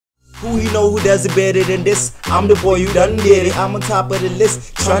Who he know who does it better than this? I'm the boy, you done get it. I'm on top of the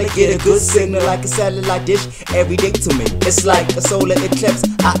list, trying to get a good signal like a satellite dish. Every day to me, it's like a solar eclipse.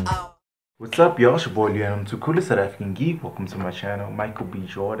 What's up, y'all? It's your boy Leon. I'm too cool. South African Geek. Welcome to my channel. Michael B.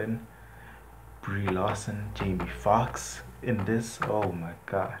 Jordan, Brie Larson, Jamie Foxx in this. Oh my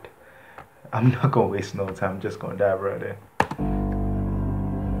god. I'm not gonna waste no time. I'm just gonna dive right in.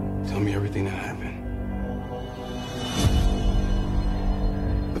 Tell me everything that happened.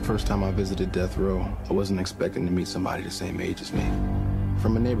 The first time I visited death row, I wasn't expecting to meet somebody the same age as me.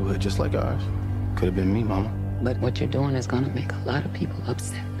 From a neighborhood just like ours. Could have been me, mama. But what you're doing is gonna make a lot of people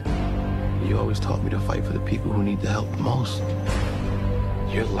upset. You always taught me to fight for the people who need the help the most.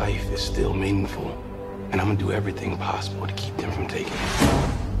 Your life is still meaningful, and I'm gonna do everything possible to keep them from taking it.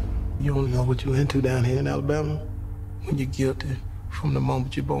 You don't know what you're into down here in Alabama when you're guilty from the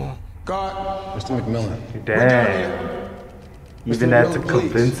moment you're born. God, Mr. McMillan. Damn. You even had to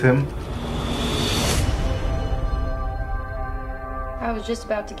convince him. I was just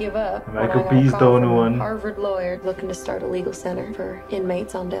about to give up Michael B's the only one. Harvard lawyer looking to start a legal center for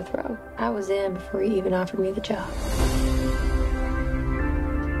inmates on death row. I was in before he even offered me the job.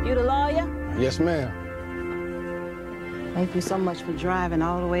 You the lawyer? Yes, ma'am. Thank you so much for driving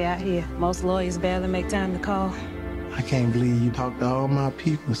all the way out here. Most lawyers barely make time to call. I can't believe you talked to all my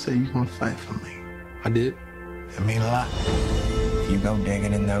people and say you're gonna fight for me. I did. It mean a lot. If you go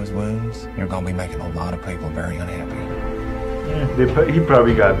digging in those wounds, you're gonna be making a lot of people very unhappy. He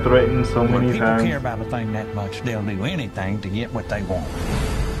probably got threatened so many people times. Care about a thing that much, they'll do anything to get what they want.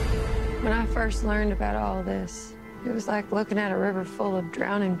 When I first learned about all this, it was like looking at a river full of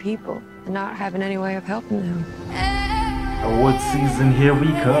drowning people and not having any way of helping them. Award season, here we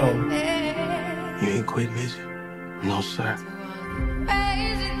come. You ain't quitting, is you? No, sir.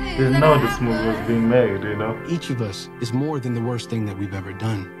 Didn't know this movie was being made, you know? Each of us is more than the worst thing that we've ever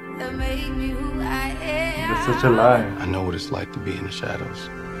done. That's such a lie. I know what it's like to be in the shadows.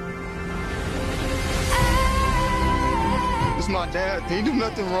 It's my dad. He do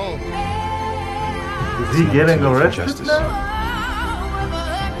nothing wrong. Is he getting arrested now?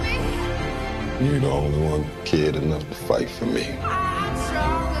 You're the only one kid enough to fight for me.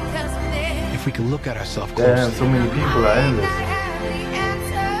 If we could look at ourselves Damn, closely, so many people are in this.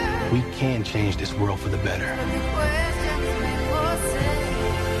 we can change this world for the better.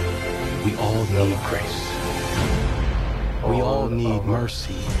 We all need grace. We all need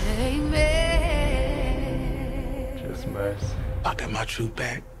mercy. Just mercy. I got my truth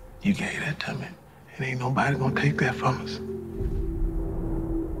back. You gave that to me. And ain't nobody gonna take that from us.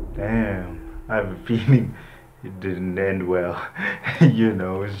 Damn. I have a feeling it didn't end well. You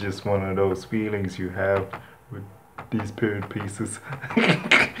know, it's just one of those feelings you have with these period pieces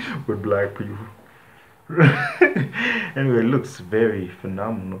with black people. Anyway, it looks very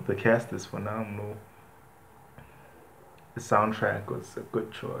phenomenal. The cast is phenomenal. The soundtrack was a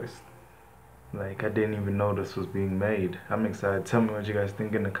good choice. Like, I didn't even know this was being made. I'm excited. Tell me what you guys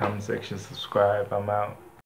think in the comment section. Subscribe. I'm out.